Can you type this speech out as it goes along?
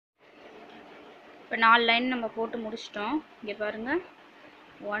இப்போ 4 லைன் நம்ம போட்டு முடிச்சிட்டோம். இங்கே பாருங்கள்,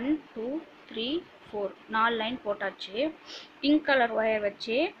 1 2 3 4 4 லைன் போட்டாச்சு. பிங்க் கலர் ஒயர்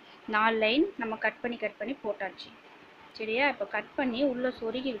வச்சு 4 லைன் நம்ம கட் பண்ணி போட்டாச்சு. சரியா? இப்போ கட் பண்ணி உள்ளே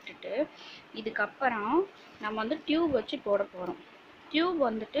சொருகி விட்டுட்டு இதுக்கப்புறம் நம்ம வந்து டியூப் வச்சு போட போகிறோம். டியூப்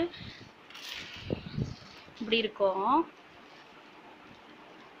வந்துட்டு இப்படி இருக்கும்.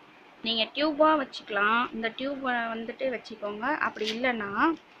 நீங்கள் டியூப்பாக வச்சுக்கலாம், இந்த டியூப்பை வந்துட்டு வச்சுக்கோங்க. அப்படி இல்லைன்னா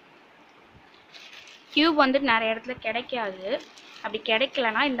டியூப் வந்துட்டு நிறைய இடத்துல கிடைக்காது. அப்படி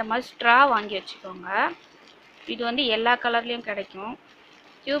கிடைக்கலனா இந்த மாதிரி ஸ்ட்ரா வாங்கி வச்சுக்கோங்க. இது வந்து எல்லா கலர்லேயும் கிடைக்கும்.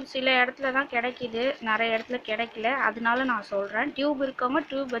 டியூப் சில இடத்துல தான் கிடைக்கிது, நிறைய இடத்துல கிடைக்கல. அதனால நான் சொல்கிறேன், டியூப் இருக்கவங்க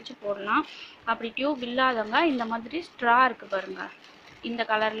டியூப் வச்சு போடலாம். அப்படி டியூப் இல்லாதவங்க இந்த மாதிரி ஸ்ட்ரா இருக்குது பாருங்கள், இந்த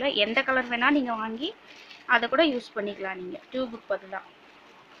கலரில் எந்த கலர் வேணால் நீங்கள் வாங்கி அதை கூட யூஸ் பண்ணிக்கலாம் நீங்கள் டியூபுக்கு பதிலாக.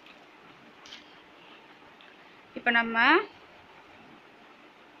 இப்போ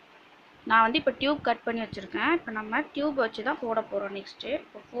நான் வந்து இப்போ டியூப் கட் பண்ணி வச்சுருக்கேன். இப்போ நம்ம டியூப் வச்சு தான் போட போகிறோம் நெக்ஸ்ட்டு.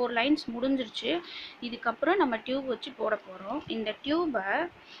 இப்போ 4 லைன்ஸ் முடிஞ்சிருச்சு. இதுக்கப்புறம் நம்ம டியூப் வச்சு போட போகிறோம். இந்த டியூப்பை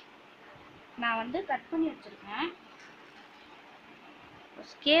நான் வந்து கட் பண்ணி வச்சுருக்கேன்.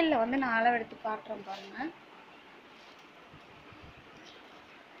 ஸ்கேலில் வந்து நான் அளவு எடுத்து காட்டுறேன் பாருங்கள்.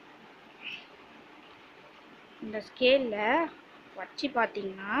 இந்த ஸ்கேலில் வச்சு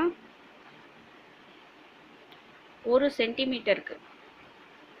பார்த்தீங்கன்னா 1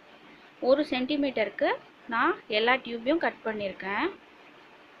 சென்டிமீட்டருக்கு நான் எல்லா டியூப்பையும் கட் பண்ணியிருக்கேன்.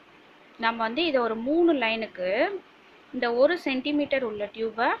 நம்ம வந்து இதை ஒரு 3 லைனுக்கு இந்த 1 சென்டிமீட்டர் உள்ள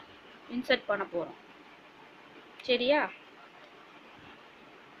டியூப்பை இன்சர்ட் பண்ண போகிறோம். சரியா?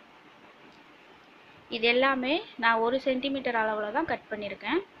 இது எல்லாமே நான் 1 சென்டிமீட்டர் அளவில் தான் கட்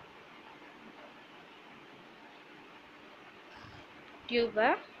பண்ணியிருக்கேன். டியூப்பை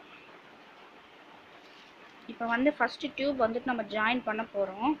இப்போ வந்து ஃபஸ்ட்டு டியூப் வந்துட்டு நம்ம ஜாயின் பண்ண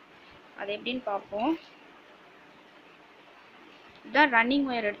போகிறோம். அது எப்படின்னு பார்ப்போம். இதுதான் ரன்னிங்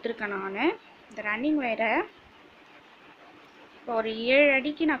ஒயர் எடுத்திருக்கேன் நான். இந்த ரன்னிங் ஒயரை இப்போ ஒரு 7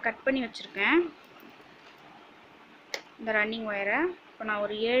 அடிக்கு நான் கட் பண்ணி வச்சுருக்கேன். இந்த ரன்னிங் ஒயரை இப்போ நான்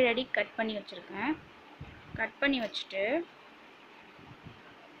ஒரு 7 அடிக்கு கட் பண்ணி வச்சுருக்கேன். கட் பண்ணி வச்சுட்டு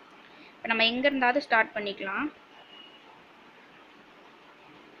இப்போ நம்ம எங்கே இருந்தாவது ஸ்டார்ட் பண்ணிக்கலாம்.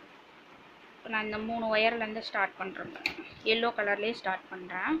 இப்போ நான் இந்த 3 ஒயர்லேருந்து ஸ்டார்ட் பண்ணுறேன். எல்லோ கலர்லேயே ஸ்டார்ட்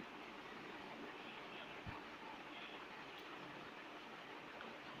பண்ணுறேன்.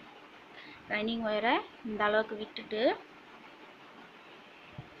 ரன்னிங் ஒயரை இந்த அளவுக்கு விட்டுட்டு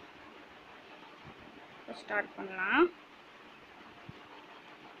ஸ்டார்ட் பண்ணலாம்.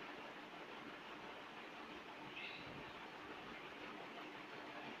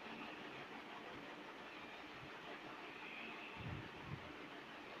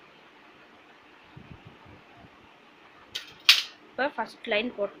 இப்போ ஃபஸ்ட்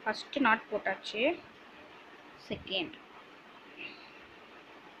லைன் ஃபஸ்ட் நாட் போட்டாச்சு. செகண்ட்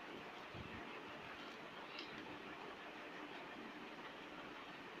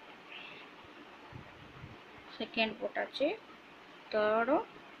போட்டாச்சு. தேர்டும்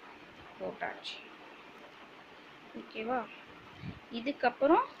போட்டாச்சு. ஓகேவா?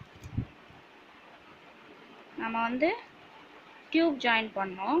 இதுக்கப்புறம் நம்ம வந்து டியூப் ஜாயின்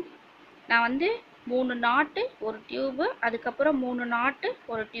பண்ணோம். நான் வந்து 3 நாட்டு ஒரு டியூபு, அதுக்கப்புறம் 3 நாட்டு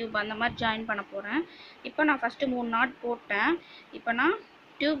ஒரு டியூப், அந்த மாதிரி ஜாயின் பண்ண போகிறேன். இப்போ நான் ஃபஸ்ட்டு 3 நாட் போட்டேன். இப்போ நான்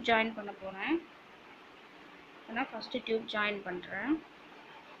டியூப் ஜாயின் பண்ண போகிறேன். இப்போ நான் ஃபஸ்ட்டு டியூப் ஜாயின் பண்ணுறேன்.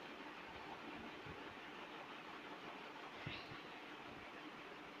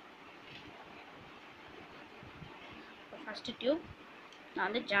 ஃபஸ்ட்டு டியூப் நான்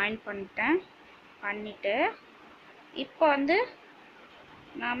வந்து ஜாயின் பண்ணிவிட்டு இப்போ வந்து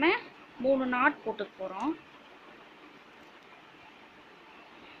நாம் 3 நாட் போட்டுக்க போகிறோம்.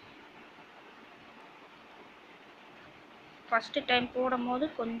 ஃபஸ்ட்டு டைம் போடும் போது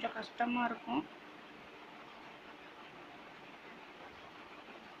கொஞ்சம் கஷ்டமாக இருக்கும்.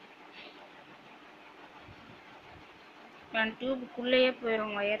 டியூபுக்குள்ளேயே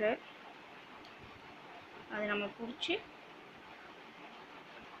போயிடும் ஒயரு. அது நம்ம பிடிச்சி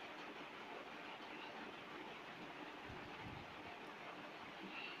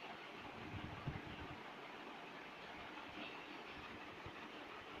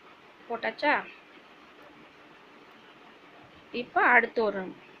போட்டாச்சா? இப்போ அடுத்து ஒரு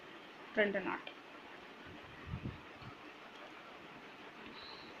 2 நாட்.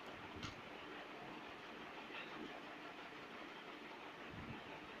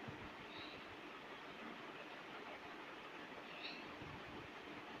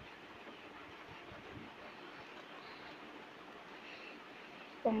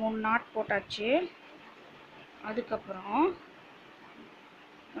 இப்போ 3 நாட் போட்டாச்சு. அதுக்கப்புறம்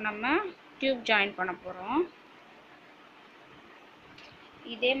நம்ம டியூப் ஜாயின் பண்ண போகிறோம்.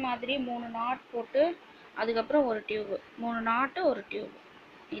 இதே மாதிரி 3 நாட் போட்டு அதுக்கப்புறம் ஒரு டியூப், 3 நாட்டு ஒரு டியூப்,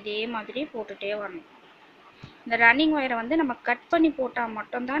 இதே மாதிரி போட்டுகிட்டே வரணும். இந்த ரன்னிங் ஒயரை வந்து நம்ம கட் பண்ணி போட்டால்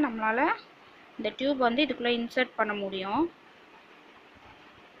மட்டும்தான் நம்மளால் இந்த டியூப் வந்து இதுக்குள்ளே இன்சர்ட் பண்ண முடியும்.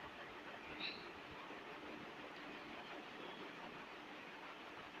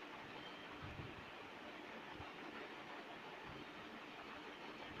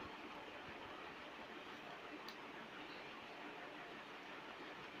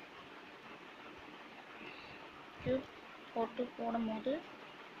 டியூப் போட்டு போடும்போது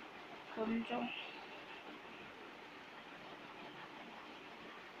கொஞ்சம்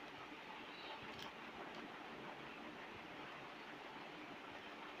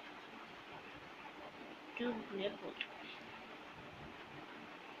டியூப்லேயே போட்டு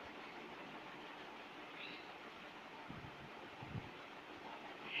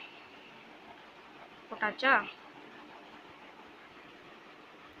போட்டாச்சா?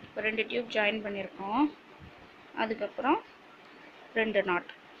 இப்போ 2 டியூப் ஜாயின் பண்ணியிருக்கோம். அதுக்கப்புறம் 2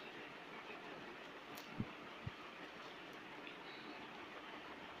 நாட்.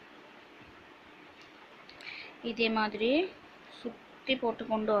 இதே மாதிரி சுற்றி போட்டு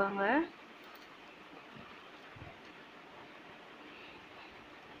கொண்டு வாங்க.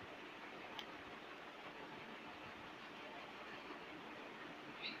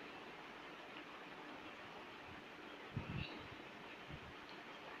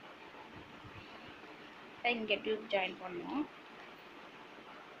 இங்கே டியூப் ஜாயின் பண்ணணும்.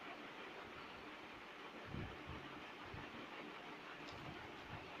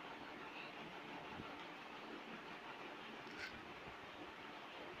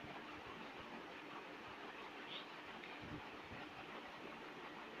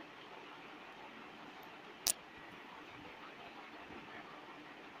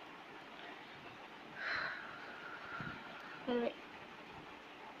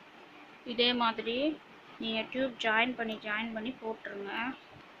 இதே மாதிரி நீங்கள் டியூப் ஜாயின் பண்ணி போட்டுருங்க.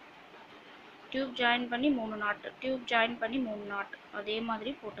 டியூப் ஜாயின் பண்ணி 3 நாட்டு, டியூப் ஜாயின் பண்ணி 3 நாட்டு, அதே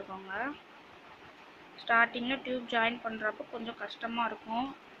மாதிரி போட்டுக்கோங்க. ஸ்டார்டிங்கில் டியூப் ஜாயின் பண்ணுறப்போ கொஞ்சம் கஷ்டமாக இருக்கும்,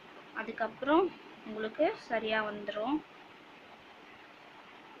 அதுக்கப்புறம் உங்களுக்கு சரியாக வந்துடும்.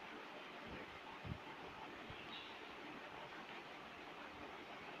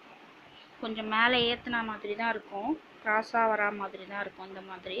 கொஞ்சம் மேலே ஏற்றின மாதிரி தான் இருக்கும், கிராஸாக வரா மாதிரி தான் இருக்கும் இந்த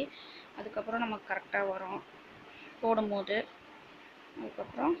மாதிரி. அதுக்கப்புறம் நமக்கு கரெக்டாக வரும் போடும்போது.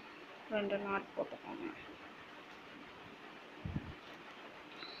 அதுக்கப்புறம் 2 நாட் போட்டுக்கோங்க.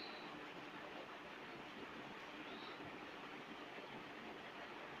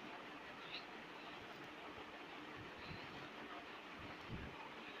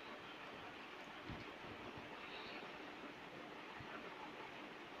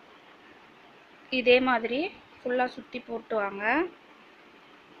 இதே மாதிரி ஃபுல்லாக சுற்றி போட்டு வாங்க.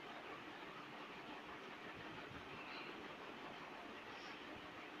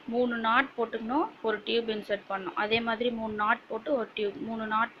 மூணு நாட் போட்டுக்கணும், ஒரு டியூப் இன்சர்ட் பண்ணணும். அதே மாதிரி 3 நாட் போட்டு ஒரு டியூப், 3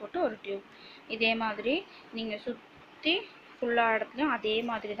 நாட் போட்டு ஒரு டியூப். இதே மாதிரி நீங்கள் சுற்றி ஃபுல்லாக இடத்துலையும் அதே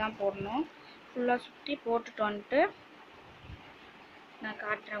மாதிரி தான் போடணும். ஃபுல்லாக சுற்றி போட்டுட்டு வந்துட்டு நான்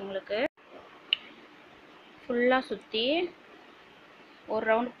காட்டுறேன் உங்களுக்கு. ஃபுல்லாக சுற்றி ஒரு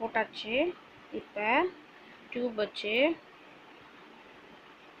ரவுண்ட் போட்டாச்சு. இப்போ டியூப் வச்சு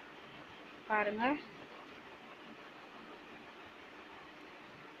பாருங்கள்.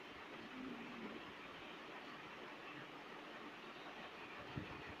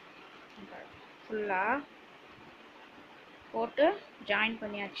 ஃபுல்லாக போட்டு ஜாயின்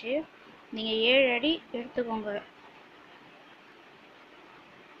பண்ணியாச்சு. நீங்கள் 7 அடி எடுத்துக்கோங்க,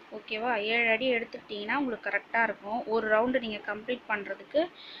 ஓகேவா? 7 அடி எடுத்துக்கிட்டிங்கன்னா உங்களுக்கு கரெக்டாக இருக்கும். ஒரு ரவுண்டு நீங்கள் கம்ப்ளீட் பண்ணுறதுக்கு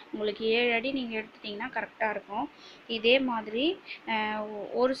உங்களுக்கு 7 அடி நீங்கள் எடுத்துட்டிங்கன்னா கரெக்டாக இருக்கும். இதே மாதிரி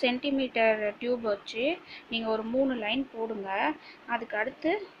 1 சென்டிமீட்டர் டியூப் வச்சு நீங்கள் ஒரு 3 லைன் போடுங்க. அதுக்கு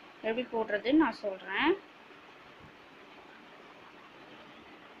அடுத்து எப்படி போடுறதுன்னு நான் சொல்கிறேன்.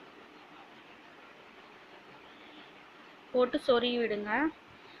 போட்டு சொருகி விடுங்க.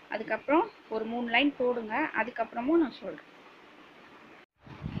 அதுக்கப்புறம் ஒரு 3 லைன் போடுங்க. அதுக்கப்புறமும் நான் சொல்கிறேன்.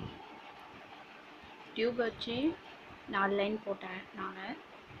 டியூப் வச்சு 4 லைன் போட்டேன் நான்.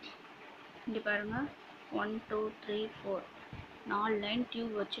 இங்கே பாருங்கள், 1 2 3 4 4 லைன்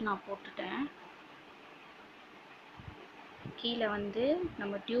டியூப் வச்சு நான் போட்டுட்டேன். கீழே வந்து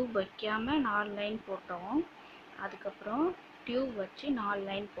நம்ம டியூப் வைக்காமல் 4 லைன் போட்டோம். அதுக்கப்புறம் டியூப் வச்சு 4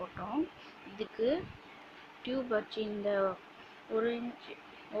 லைன் போட்டோம். இதுக்கு டியூப் வச்சு இந்த 1 இன்ச்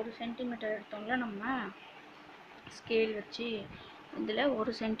 1 சென்டிமீட்டர் எடுத்தோம்ல நம்ம ஸ்கேல் வச்சு, இதில்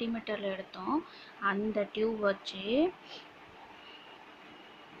 1 சென்டிமீட்டரில் எடுத்தோம். அந்த டியூப் வச்சு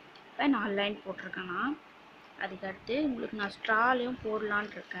இப்போ 4 லைன் போட்டிருக்கேன்னா அதுக்கடுத்து உங்களுக்கு நான் ஸ்ட்ராலையும்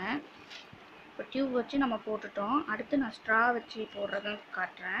போடலான்னு இருக்கேன். இப்போ டியூப் வச்சு நம்ம போட்டுட்டோம். அடுத்து நான் ஸ்ட்ரா வச்சு போடுறதுன்னு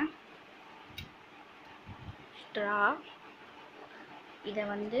காட்டுறேன். ஸ்ட்ரா இதை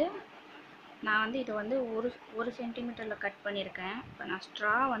வந்து நான் இதை ஒரு சென்டிமீட்டரில் கட் பண்ணியிருக்கேன். இப்போ நான்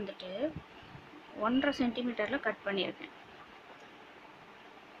ஸ்ட்ரா வந்துட்டு 1.5 சென்டிமீட்டரில் கட் பண்ணியிருக்கேன்.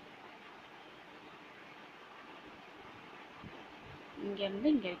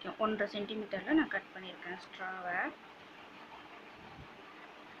 இங்கேருந்து இங்கே வரைக்கும் 1.5 சென்டிமீட்டரில் நான் கட் பண்ணியிருக்கேன் ஸ்ட்ராவை.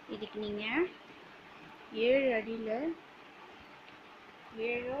 இதுக்கு நீங்கள் 7 அடியில்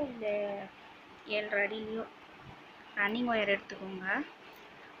 7 இல்லை 7.5 அடியிலையோ ரன்னிங் ஒயர் எடுத்துக்கோங்க.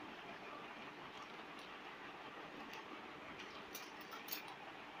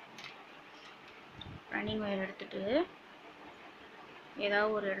 ரன்னிங் ஒயர் எடுத்துட்டு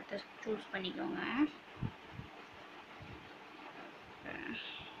ஏதாவது ஒரு இடத்த சூஸ் பண்ணிக்கோங்க.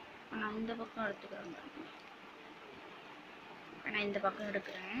 நான் இந்த பக்கம் எடுத்துக்கிறேங்க. நான் இந்த பக்கம்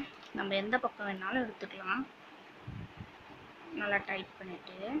எடுக்கிறேன். நம்ம எந்த பக்கம் வேணாலும் எடுத்துக்கலாம். நல்லா டைட்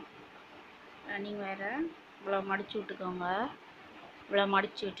பண்ணிவிட்டு ரன்னிங் ஒயரை இவ்வளோ மடித்து விட்டுக்கோங்க. இவ்வளோ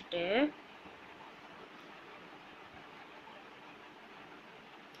மடித்து விட்டுட்டு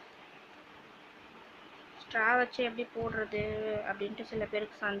ஸ்ட்ரா வச்சு எப்படி போடுறது அப்படின்ட்டு சில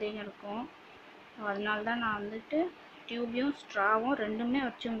பேருக்கு சந்தேகம் இருக்கும். அதனால தான் நான் டியூபையும் ஸ்ட்ராவும் ரெண்டுமே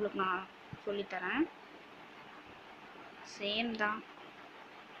வச்சு உங்களுக்கு நான் சொல்லித்தரேன். சேம் தான்.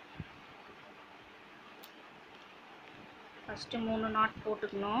 ஃபஸ்ட்டு 3 நாட்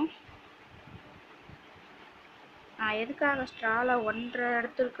போட்டுக்கணும். நான் எதுக்காக ஸ்ட்ராவில் 1.5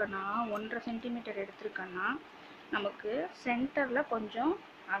 எடுத்துருக்கேன்னா 1.5 சென்டிமீட்டர் எடுத்துருக்கேன்னா நமக்கு சென்டரில் கொஞ்சம்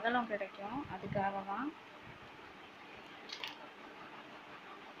அகலம் கிடைக்கும். அதுக்காக தான்.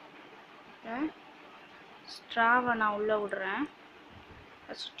 ஸ்ட்ராவை நான் உள்ளே விடுறேன்.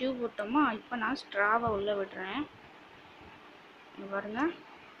 ஃபஸ்ட் டியூப் விட்டோமா, இப்போ நான் ஸ்ட்ராவை உள்ளே விடுறேன். பாருங்க,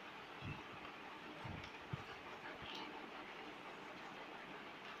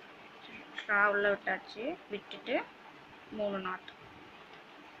 ஸ்ட்ரா உள்ளே விட்டாச்சு. விட்டுட்டு 3 நாட்.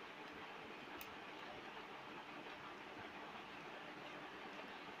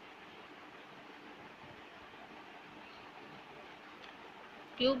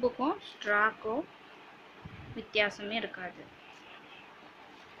 டியூபுக்கும் ஸ்ட்ராக்கும் வித்தியாசமே இருக்காது.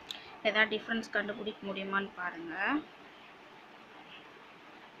 ஏதாவது டிஃப்ரென்ஸ் கண்டுபிடிக்க முடியுமான்னு பாருங்க.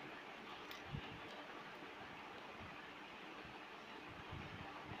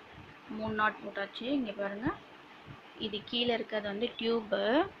 மூணு நாட் போட்டாச்சு. இங்கே பாருங்க, இது கீழே இருக்கிறது டியூபு,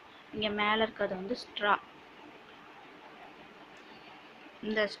 இங்கே மேலே இருக்கிறது ஸ்ட்ரா.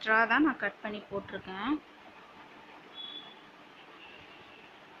 இந்த ஸ்ட்ரா தான் நான் கட் பண்ணி போட்டிருக்கேன்.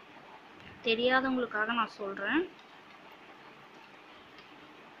 தெரியாதவங்களுக்காக நான் சொல்கிறேன்.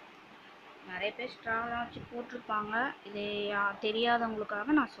 நிறைய பேர் ஸ்ட்ராலாம் வச்சு போட்டிருப்பாங்க. இது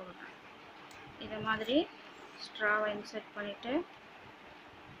தெரியாதவங்களுக்காக நான் சொல்கிறேன். இதை மாதிரி ஸ்ட்ராவை இன்சர்ட் பண்ணிவிட்டு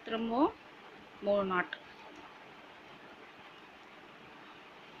திரும்பவும் 3 நாட்.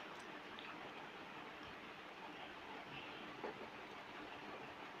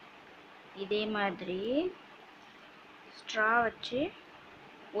 இதே மாதிரி ஸ்ட்ரா வச்சு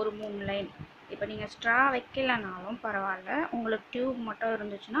ஒரு 3 லைன். இப்போ நீங்கள் ஸ்ட்ரா வைக்கலனாலும் பரவாயில்ல, உங்களுக்கு டியூப் மட்டும்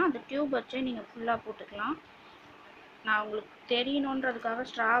இருந்துச்சுன்னா அந்த டியூப் வச்சே நீங்கள் ஃபுல்லாக போட்டுக்கலாம். நான் உங்களுக்கு தெரியணுன்றதுக்காக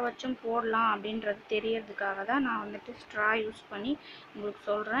ஸ்ட்ரா வச்சும் போடலாம் அப்படின்றது தெரியறதுக்காக தான் நான் ஸ்ட்ரா யூஸ் பண்ணி உங்களுக்கு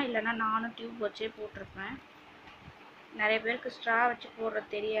சொல்கிறேன். இல்லைன்னா நானும் டியூப் வச்சே போட்டிருப்பேன். நிறைய பேருக்கு ஸ்ட்ரா வச்சு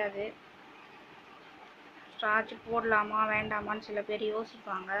போடுறது தெரியாது. ஸ்ட்ரா வச்சு போடலாமா வேண்டாமான்னு சில பேர்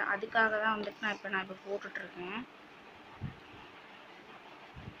யோசிப்பாங்க. அதுக்காக தான் நான் இப்போ போட்டுட்ருக்கேன்.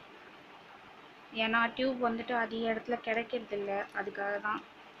 ஏன்னா டியூப் அதிக இடத்துல கிடைக்கிறது இல்லை. அதுக்காக தான்.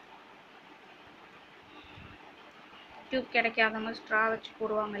 டியூப் கிடைக்காதவங்க ஸ்ட்ரா வச்சு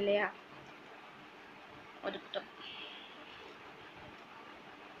போடுவாங்க இல்லையா, அதுக்கு.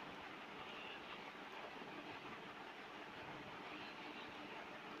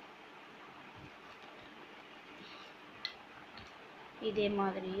 இதே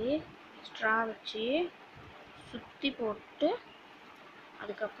மாதிரி ஸ்ட்ரா வச்சு சுற்றி போட்டு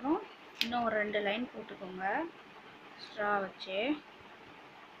அதுக்கப்புறம் இன்னும் ஒரு 2 லைன் போட்டுக்கோங்க ஸ்ட்ரா வச்சு.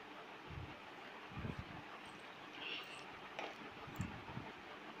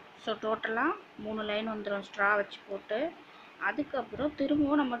 ஸோ டோட்டலாக 3 லைன் வந்துடும் ஸ்ட்ரா வச்சு போட்டு. அதுக்கப்புறம்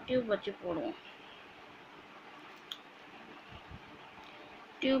திரும்பவும் நம்ம டியூப் வச்சு போடுவோம்.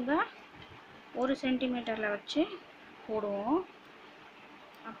 டியூபை 1 சென்டிமீட்டரில் வச்சு போடுவோம்.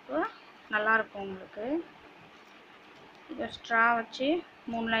 அப்போ நல்லாயிருக்கும் உங்களுக்கு. இப்போ ஸ்ட்ரா வச்சு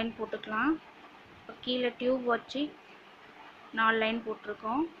 3 லைன் போட்டுக்கலாம். இப்போ கீழே டியூப் வச்சு 4 லைன்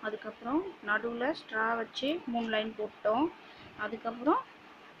போட்டிருக்கோம். அதுக்கப்புறம் நடுவில் ஸ்ட்ரா வச்சு 3 லைன் போட்டோம். அதுக்கப்புறம்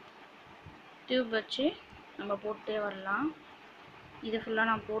டியூப் வச்சு நம்ம போட்டே வரலாம். இது ஃபுல்லாக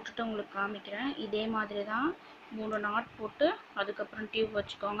நான் போட்டுட்டு உங்களுக்கு காமிக்கிறேன். இதே மாதிரி தான் 3 நாட் போட்டு அதுக்கப்புறம் டியூப்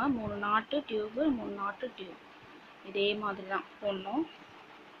வச்சுக்கோங்க. 3 நாட்டு டியூபு, 3 நாட்டு டியூப், இதே மாதிரி தான் போடணும்.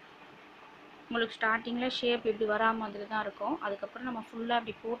 உங்களுக்கு ஸ்டார்டிங்கில் ஷேப் இப்படி வரா மாதிரி தான் இருக்கும். அதுக்கப்புறம் நம்ம ஃபுல்லாக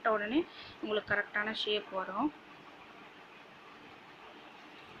அப்படி போட்ட உடனே உங்களுக்கு கரெக்டான ஷேப் வரும்.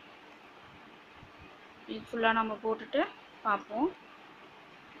 இது ஃபுல்லாக நம்ம போட்டுட்டு பார்ப்போம்.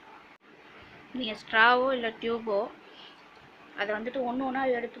 நீங்கள் ஸ்ட்ராவோ இல்லை டியூபோ அதை வந்துட்டு ஒன்று ஒன்றா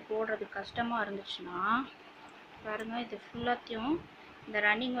எடுத்து போடுறதுக்கு கஷ்டமாக இருந்துச்சுன்னா பாருங்கள், இது ஃபுல்லாத்தையும் இந்த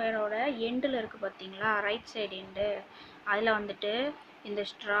ரன்னிங் ஒயரோட எண்டில் இருக்குது பார்த்தீங்களா, ரைட் சைடு எண்டு, அதில் வந்துட்டு இந்த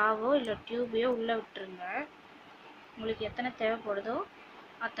ஸ்ட்ராவோ இல்லை டியூபையோ உள்ளே விட்டுருங்க. உங்களுக்கு எத்தனை தேவைப்படுதோ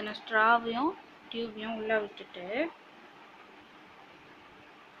அத்தனை ஸ்ட்ராவையும் டியூபையும் உள்ளே விட்டுட்டு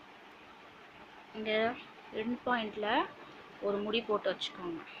இங்கே எண்ட் பாயிண்டில் ஒரு முடி போட்டு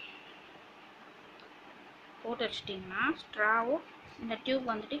வச்சுக்கோங்க. போட்டு வச்சிட்டிங்கன்னா ஸ்ட்ராவும் இந்த டியூப்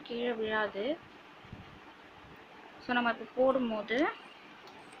வந்துட்டு கீழே விழாது. ஸோ நம்ம இப்போ போடும்போது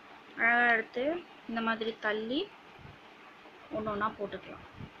அழகாக எடுத்து இந்த மாதிரி தள்ளி ஒன்று ஒன்றா போட்டுக்கலாம்.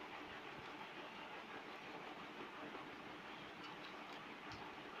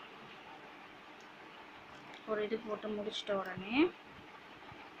 ஒரு இது போட்டு முடிச்சிட்ட உடனே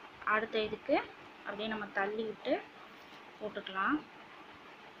அடுத்த இதுக்கு அப்படியே நம்ம தள்ளி விட்டு போட்டுக்கலாம்.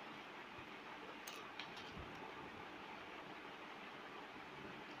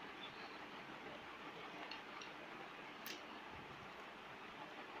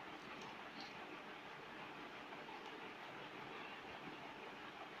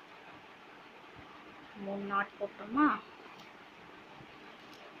 மூணு நாட் போட்டோமா,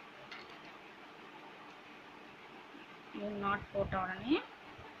 மூணு நாட் போட்ட உடனே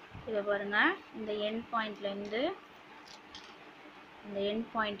இதை பாருங்க, இந்த எண்ட்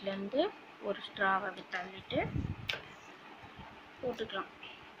பாயிண்ட்லேருந்து ஒரு ஸ்ட்ராவை அப்படி தள்ளிட்டு போட்டுக்கலாம்.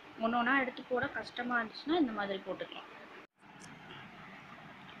 ஒன்று ஒன்றா எடுத்து போட கஷ்டமாக இருந்துச்சுன்னா இந்த மாதிரி போட்டுக்கலாம்.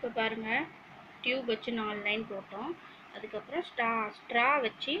 இப்போ பாருங்கள், டியூப் வச்சு 4 லைன் போட்டோம். அதுக்கப்புறம் ஸ்ட்ரா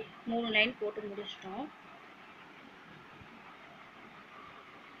வச்சு 3 லைன் போட்டு முடிச்சிட்டோம்.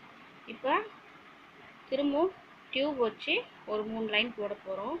 இப்போ திரும்பவும் டியூப் வச்சு ஒரு 3 லைன் போட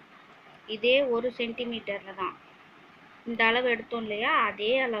போகிறோம். இதே 1 சென்டிமீட்டரில் தான் இந்த அளவு எடுத்தோம் இல்லையா,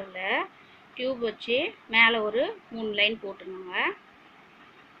 அதே அளவில் டியூப் வச்சு மேலே ஒரு 3 லைன் போட்டுருங்க.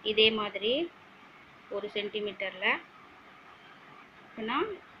 இதே மாதிரி 1 சென்டிமீட்டரில் இப்போ நான்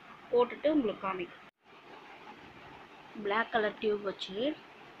போட்டுட்டு உங்களுக்கு காமிக்கிறேன். பிளாக் கலர் டியூப் வச்சு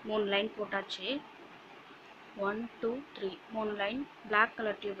 3 லைன் போட்டாச்சு. 1 2 3 3 லைன் பிளாக்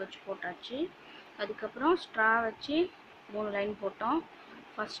கலர் டியூப் வச்சு போட்டாச்சு. அதுக்கப்புறம் ஸ்ட்ரா வச்சு 3 லைன் போட்டோம்.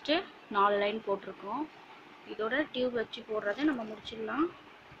 ஃபஸ்ட்டு 4 லைன் போட்டிருக்கோம். இதோட டியூப் வச்சு போடுறதை நம்ம முடிச்சிடலாம்.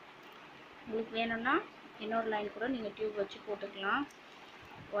 உங்களுக்கு வேணும்னா இன்னொரு லைன் கூட நீங்கள் டியூப் வச்சு போட்டுக்கலாம்.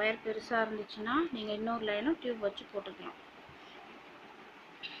 ஒயர் பெருசாக இருந்துச்சுன்னா நீங்கள் இன்னொரு லைனும் டியூப் வச்சு போட்டுக்கலாம்.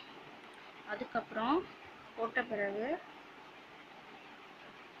 அதுக்கப்புறம் போட்ட பிறகு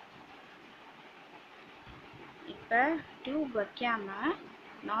இப்போ டியூப் வைக்காமல்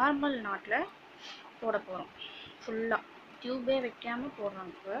நார்மல் நாட்டில் போட போகிறோம். ஃபுல்லாக டியூபே வைக்காமல் போடுறோம்.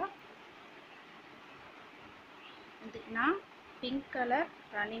 இப்போ இதுக்கு நான் பிங்க் கலர்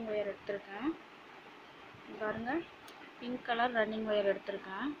ரன்னிங் ஒயர் எடுத்திருக்கேன். பாருங்கள், பிங்க் கலர் ரன்னிங் ஒயர்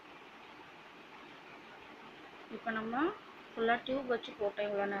எடுத்திருக்கேன். இப்போ நம்ம ஃபுல்லாக டியூப் வச்சு போட்டோம்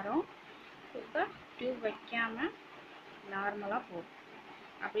இவ்வளோ நேரம். இப்போ டியூப் வைக்காமல் நார்மலாக போடும்.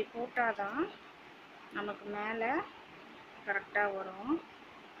 அப்படி போட்டால் தான் நமக்கு மேலே கரெக்டாக வரும்.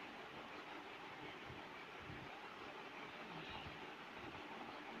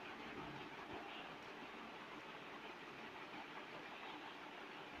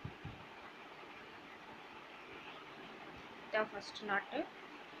 இதான் ஃபஸ்ட் நாட்டு.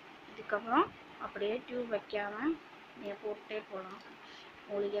 இதுக்கப்புறம் அப்படியே டியூப் வைக்காமல் நீங்கள் போட்டே போகலாம்.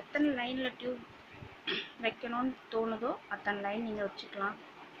 உங்களுக்கு எத்தனை லைனில் டியூப் வைக்கணும்னு தோணுதோ அத்தனை லைன் நீங்கள் வச்சுக்கலாம்.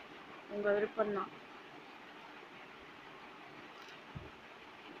 உங்கள் விருப்பம்தான்.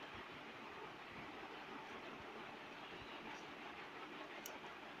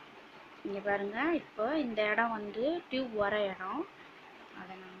 இங்கே பாருங்கள், இப்போ இந்த இடம் வந்து டியூப் வர இடம்.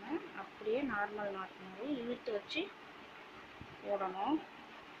 அதை நம்ம அப்படியே நார்மல் நாட் மாதிரி இழுத்து வச்சு போடணும்.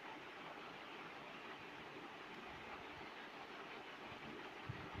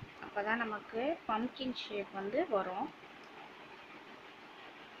 அப்போ தான் நமக்கு பம்ப்கின் ஷேப் வந்து வரும்.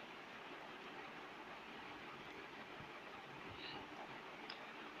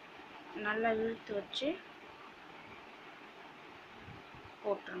 நல்லா இழுத்து வச்சு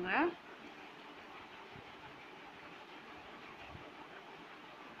போட்டுருங்க.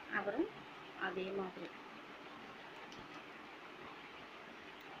 அப்புறம் அதே மாதிரி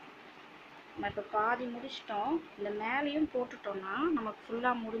நம்ம இப்போ பாதி முடிச்சிட்டோம். இந்த மேலேயும் போட்டுட்டோம்னா நமக்கு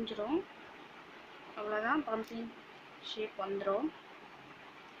ஃபுல்லாக முடிஞ்சிடும். அவ்வளோதான், பம்பிங் ஷேப் வந்துடும்.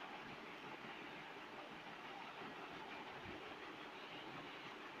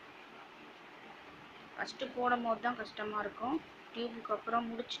 ஃபஸ்ட்டு போடும் போது தான் கஷ்டமாக இருக்கும். டியூபுக்கு அப்புறம்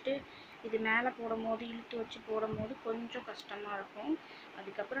முடிச்சுட்டு இது மேலே போடும் போது இழுத்து வச்சு போடும் போது கொஞ்சம் கஷ்டமாக இருக்கும்.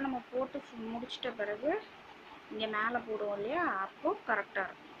 அதுக்கப்புறம் நம்ம போட்டு முடிச்சிட்ட பிறகு இங்கே மேலே போடுவோம் இல்லையா, அப்போது கரெக்டாக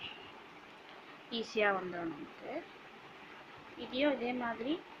இருக்கும், ஈஸியாக வந்துடும் நமக்கு. இதையும் இதே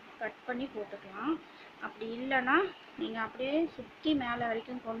மாதிரி கட் பண்ணி போட்டுக்கலாம். அப்படி இல்லைன்னா நீங்கள் அப்படியே சுற்றி மேலே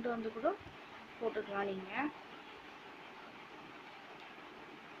வரைக்கும் கொண்டு வந்து கூட போட்டுக்கலாம். நீங்கள்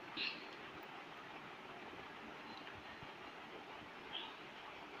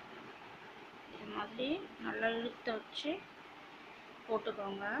இது மாதிரி நல்லா இழுத்து வச்சு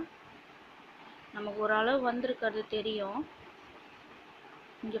போட்டுக்கோங்க. நமக்கு ஓரளவு வந்திருக்கிறது தெரியும்.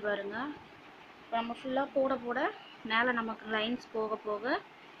 இங்கே பாருங்கள், இப்போ நம்ம ஃபுல்லாக போட போட மேலே நமக்கு லைன்ஸ் போக போக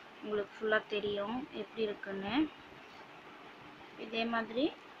உங்களுக்கு ஃபுல்லாக தெரியும் எப்படி இருக்குன்னு. இதே மாதிரி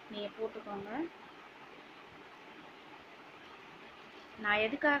நீங்கள் போட்டுக்கோங்க. நான்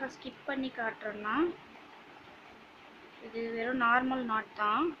எதுக்காக ஸ்கிப் பண்ணி காட்டுறேன்னா, இது வெறும் நார்மல் நாட்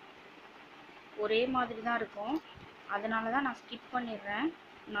தான், ஒரே மாதிரி தான் இருக்கும். அதனால தான் நான் ஸ்கிப் பண்ணிடுறேன்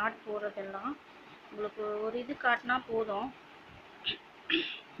நாட் போடுறதெல்லாம். உங்களுக்கு ஒரு இது காட்டினா போதும்,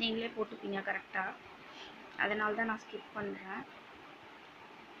 நீங்களே போட்டுப்பீங்க கரெக்டாக. அதனால தான் நான் ஸ்கிப் பண்ணுறேன்.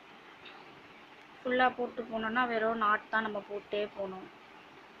 ஃபுல்லாக போட்டு போனோன்னா வெறும் நாட் தான் நம்ம போட்டே போகணும்.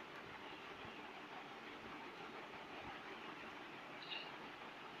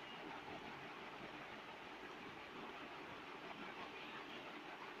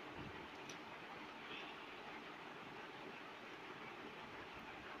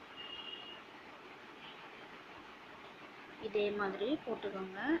 இதே மாதிரி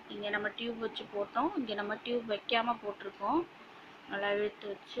போட்டுக்கோங்க. இங்கே நம்ம டியூப் வச்சு போட்டோம், இங்கே நம்ம டியூப் வைக்காமல் போட்டிருக்கோம். நல்லா இழுத்து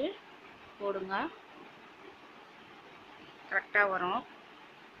வச்சு போடுங்க, கரெக்டாக வரும்.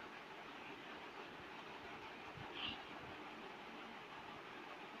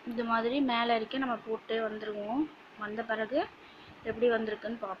 இந்த மாதிரி மேலே வரைக்கும் நம்ம போட்டு வந்துடுவோம். வந்த பிறகு எப்படி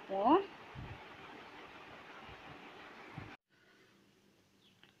வந்திருக்குன்னு பார்ப்போம்.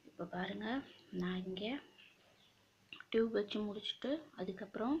 இப்போ பாருங்கள், நான் இங்கே டியூப் வச்சு முடிச்சுட்டு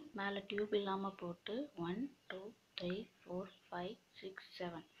அதுக்கப்புறம் மேலே டியூப் இல்லாமல் போட்டு 1 2 3 4 5 6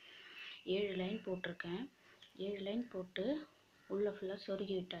 7 7 லைன் போட்டிருக்கேன். 7 லைன் போட்டு உள்ளே ஃபுல்லாக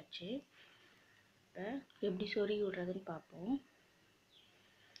சொருகி விட்டாச்சு. இப்போ எப்படி சொருகி விடுறதுன்னு பார்ப்போம்.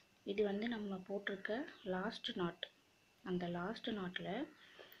 இது வந்து நம்ம போட்டிருக்க லாஸ்ட் நாட். அந்த லாஸ்ட் நாட்டில்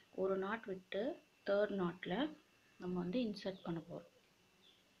ஒரு நாட் விட்டு தேர்ட் நாட்டில் நம்ம வந்து இன்சர்ட் பண்ண போகிறோம்.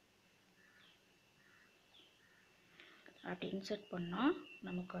 அப்படி இன்சர்ட் பண்ணால்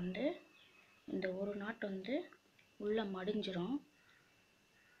நமக்கு வந்து இந்த ஒரு நாட் வந்து உள்ளே மடிஞ்சிரும்.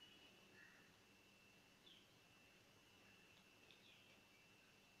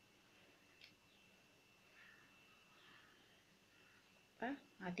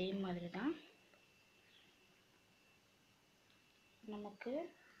 அதே மாதிரி தான் நமக்கு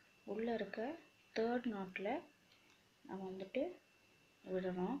உள்ளே இருக்க தேர்ட் நாட்டில் நம்ம வந்துட்டு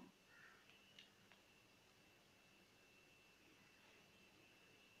விடணும்.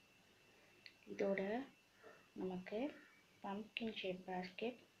 இதோட நமக்கு பம்ப்கின் ஷேப்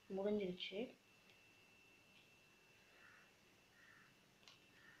பேஸ்கெட் முடிஞ்சிருச்சு.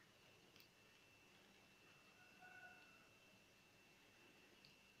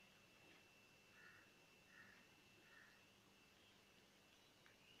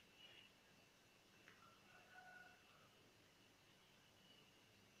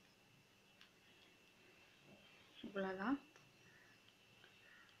 இவ்வளோதான்.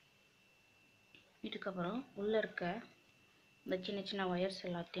 இதுக்கப்புறம் உள்ளே இருக்க இந்த சின்ன சின்ன ஒயர்ஸ்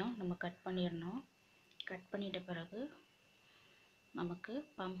எல்லாத்தையும் நம்ம கட் பண்ணிடணும். கட் பண்ணிட்ட பிறகு நமக்கு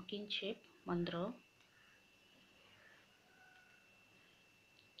பம்ப்கின் ஷேப் வந்துடும்.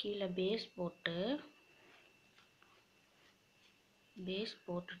 கீழே பேஸ்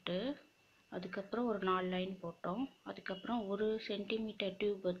போட்டுட்டு அதுக்கப்புறம் ஒரு 4 லைன் போட்டோம். அதுக்கப்புறம் 1 சென்டிமீட்டர்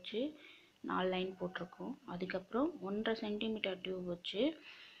டியூப் வச்சு 4 லைன் போட்டிருக்கோம். அதுக்கப்புறம் 1.5 சென்டிமீட்டர் டியூப் வச்சு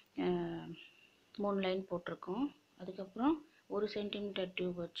 3 லைன் போட்டிருக்கோம். அதுக்கப்புறம் 1 சென்டிமீட்டர்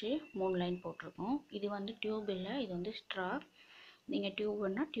டியூப் வச்சு 3 லைன் போட்டிருக்கோம். இது வந்து டியூப் இல்லை, இது வந்து ஸ்ட்ரா. நீங்கள் டியூப்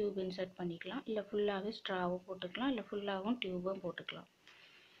வேணால் டியூப் இன்சர்ட் பண்ணிக்கலாம், இல்லை ஃபுல்லாகவே ஸ்ட்ராவும் போட்டுக்கலாம், இல்லை ஃபுல்லாகவும் டியூபும் போட்டுக்கலாம்.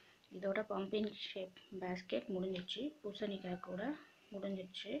 இதோட பம்பிங் ஷேப் பேஸ்கெட் முடிஞ்சிச்சு பூசணிக்காய் கூட.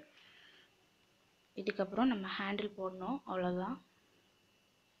 முடிஞ்சிடுச்சு. இதுக்கப்புறம் நம்ம ஹேண்டில் போடணும், அவ்வளோதான்.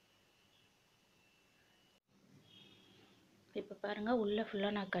 இப்போ பாருங்கள், உள்ளே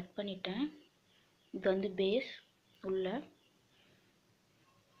ஃபுல்லாக நான் கட் பண்ணிட்டேன். இது வந்து பேஸ் உள்ள,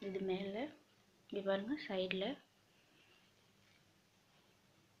 இது மேலே, இங்கே பாருங்கள் சைடில்.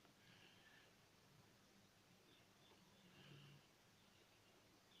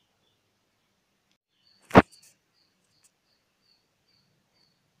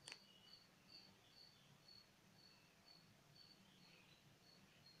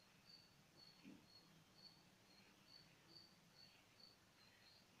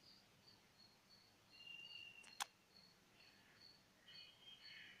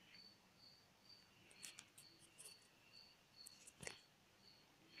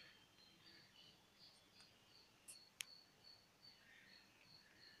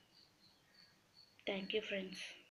 Thank you friends.